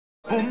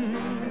boum,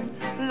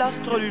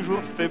 l'astre du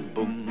jour fait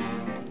boum.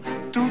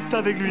 Tout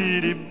avec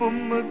lui dit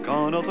boum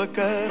quand notre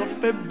cœur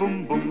fait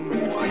boum boum.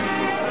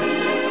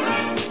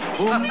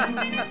 Boum,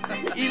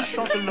 il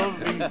chante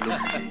Loving Bloom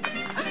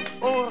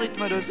au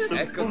rythme de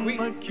ce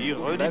boum qui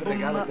redit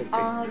boum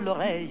à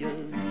l'oreille.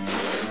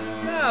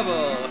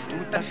 Bravo!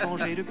 Tout a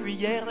changé depuis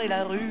hier et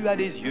la rue a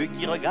des yeux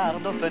qui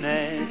regardent aux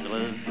fenêtres.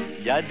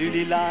 Il y a du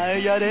lilas et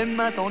il y a des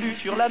mains tendues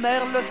sur la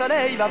mer, le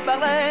soleil va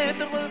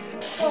paraître.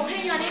 So,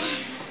 hey, Yanni,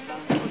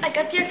 I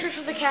got the actors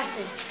for the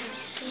casting. Let me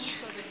see.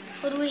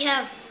 What do we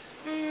have?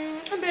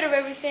 A bit of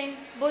everything,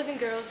 boys and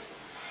girls.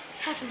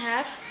 Half and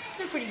half.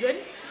 They're pretty good.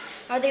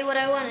 Are they what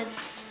I wanted?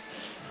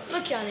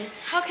 Look, Yanni,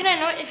 how can I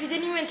know if you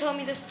didn't even tell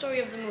me the story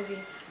of the movie?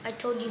 I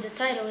told you the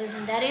title.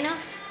 Isn't that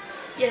enough?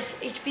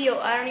 Yes, HBO.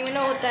 I don't even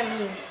know what that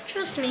means.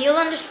 Trust me, you'll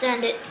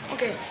understand it.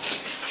 Okay.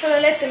 Shall I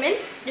let them in?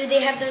 Do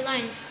they have their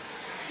lines?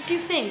 What do you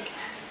think?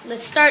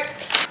 Let's start.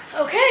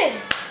 Okay.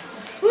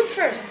 Who's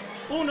first?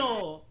 1,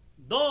 2,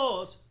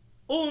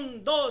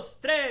 1, 2,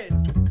 3.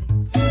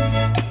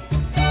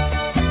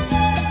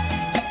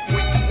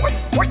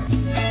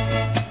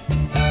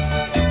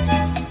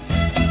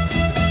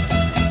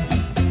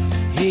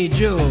 Hey,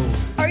 Joe.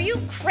 Are you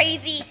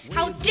crazy?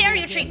 How dare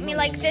you treat me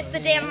like this the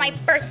day of my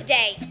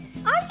birthday?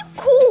 Are you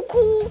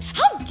cool?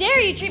 How dare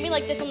you treat me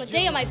like this on the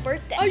day of my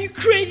birthday? Are you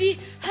crazy?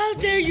 How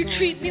dare you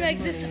treat me like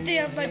this the day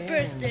of my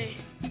birthday?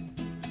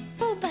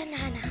 Oh,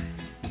 banana.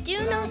 Do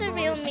you know the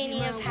real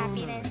meaning of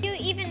happiness? Do you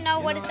even know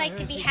what it's like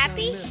to be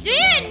happy? Do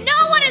you even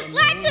know what it's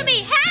like to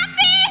be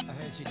happy? I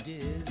heard you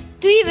did.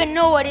 Do you even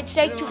know what it's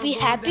like to be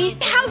happy?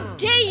 How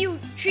dare you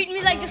treat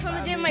me like this on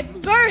the day of my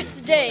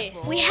birthday?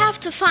 We have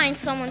to find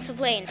someone to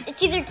blame.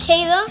 It's either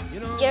Kayla,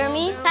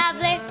 Jeremy,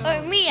 Pablo,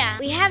 or Mia.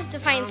 We have to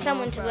find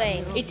someone to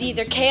blame. It's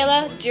either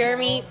Kayla,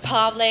 Jeremy,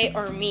 Pablo,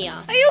 or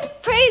Mia. Are you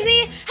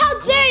crazy? How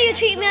dare you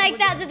treat me like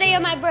that the day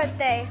of my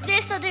birthday?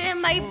 This the day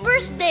of my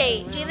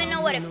birthday. Do you even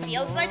know what it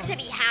feels like to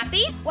be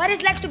happy? What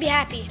is like to be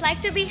happy? It's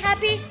like to be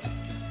happy?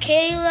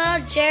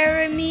 Kayla,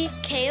 Jeremy.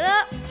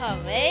 Kayla,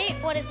 Pablo,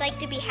 what it's like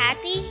to be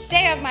happy?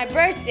 Day of my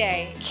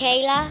birthday.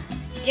 Kayla,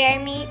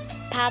 Jeremy,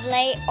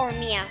 Pablo, or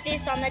Mia.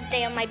 This on the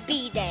day of my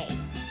B-day.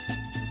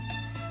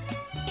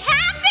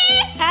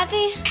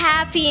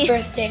 Happy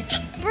Birthday.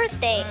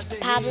 birthday,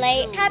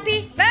 Pablo.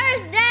 Happy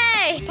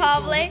birthday,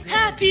 Pablo.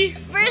 Happy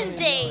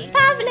Birthday,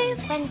 Pablo.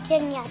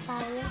 Continue,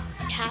 Pablo.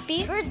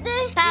 Happy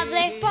birthday,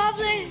 Pablo.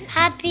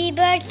 Happy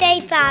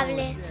birthday,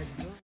 Pablo.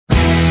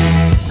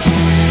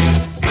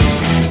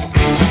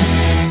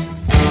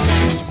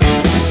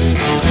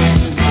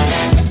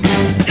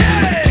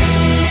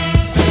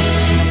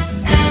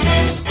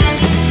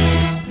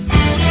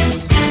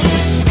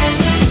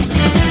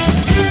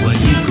 Well,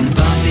 you can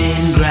bump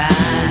and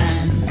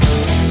grind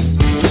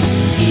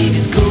if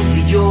it's good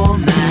for your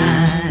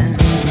mind.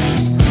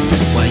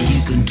 Well,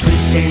 you can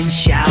twist and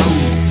shout.